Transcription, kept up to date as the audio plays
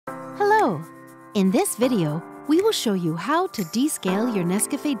Hello! In this video, we will show you how to descale your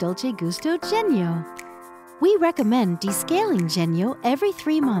Nescafé Dolce Gusto Genio. We recommend descaling Genio every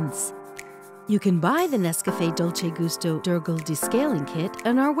 3 months. You can buy the Nescafé Dolce Gusto Durgal Descaling Kit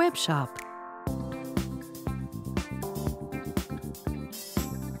on our web shop.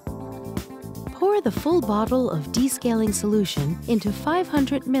 Pour the full bottle of descaling solution into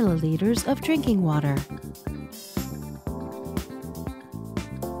 500 milliliters of drinking water.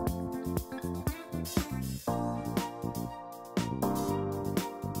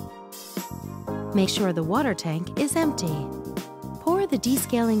 Make sure the water tank is empty. Pour the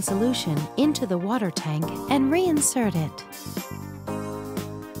descaling solution into the water tank and reinsert it.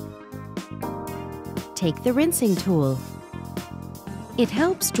 Take the rinsing tool. It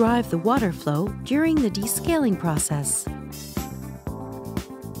helps drive the water flow during the descaling process.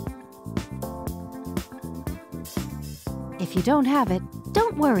 If you don't have it,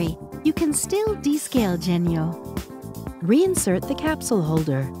 don't worry, you can still descale Genio. Reinsert the capsule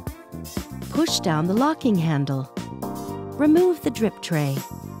holder. Push down the locking handle. Remove the drip tray.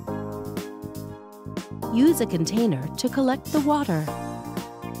 Use a container to collect the water.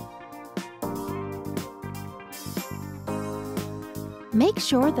 Make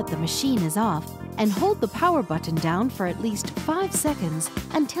sure that the machine is off and hold the power button down for at least 5 seconds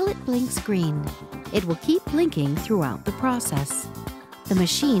until it blinks green. It will keep blinking throughout the process. The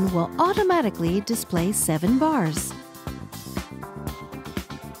machine will automatically display 7 bars.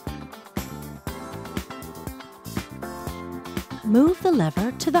 Move the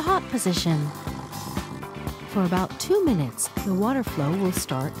lever to the hot position. For about 2 minutes, the water flow will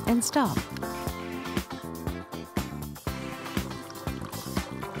start and stop.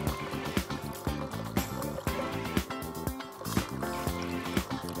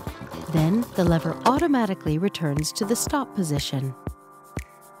 Then, the lever automatically returns to the stop position.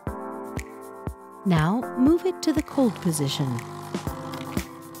 Now, move it to the cold position.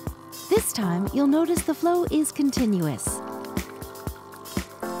 This time, you'll notice the flow is continuous.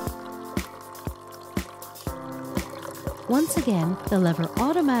 Once again, the lever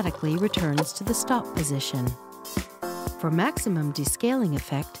automatically returns to the stop position. For maximum descaling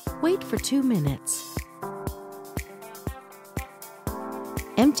effect, wait for 2 minutes.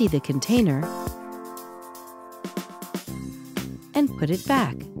 Empty the container and put it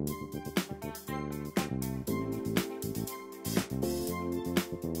back.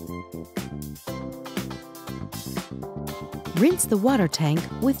 Rinse the water tank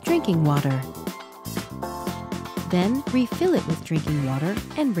with drinking water. Then refill it with drinking water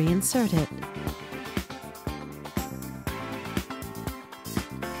and reinsert it.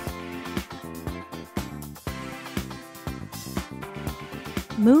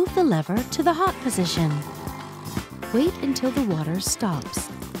 Move the lever to the hot position. Wait until the water stops.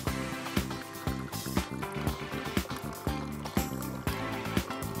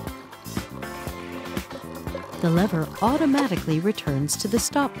 The lever automatically returns to the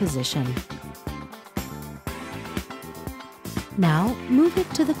stop position. Now, move it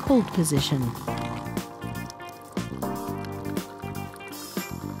to the cold position.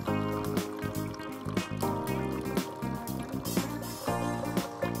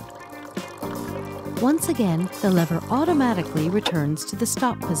 Once again, the lever automatically returns to the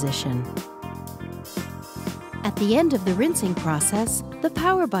stop position. At the end of the rinsing process, the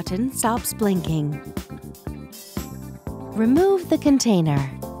power button stops blinking. Remove the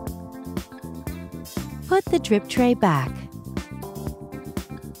container. Put the drip tray back.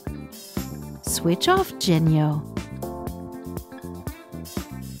 Switch off Genio.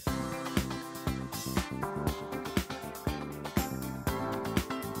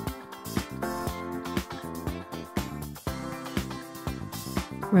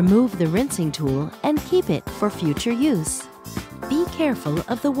 Remove the rinsing tool and keep it for future use. Be careful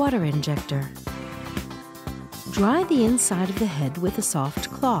of the water injector. Dry the inside of the head with a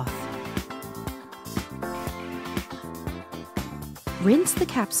soft cloth. Rinse the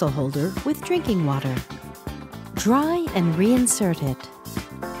capsule holder with drinking water. Dry and reinsert it.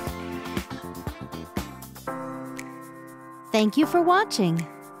 Thank you for watching.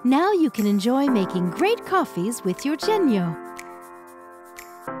 Now you can enjoy making great coffees with your Genio.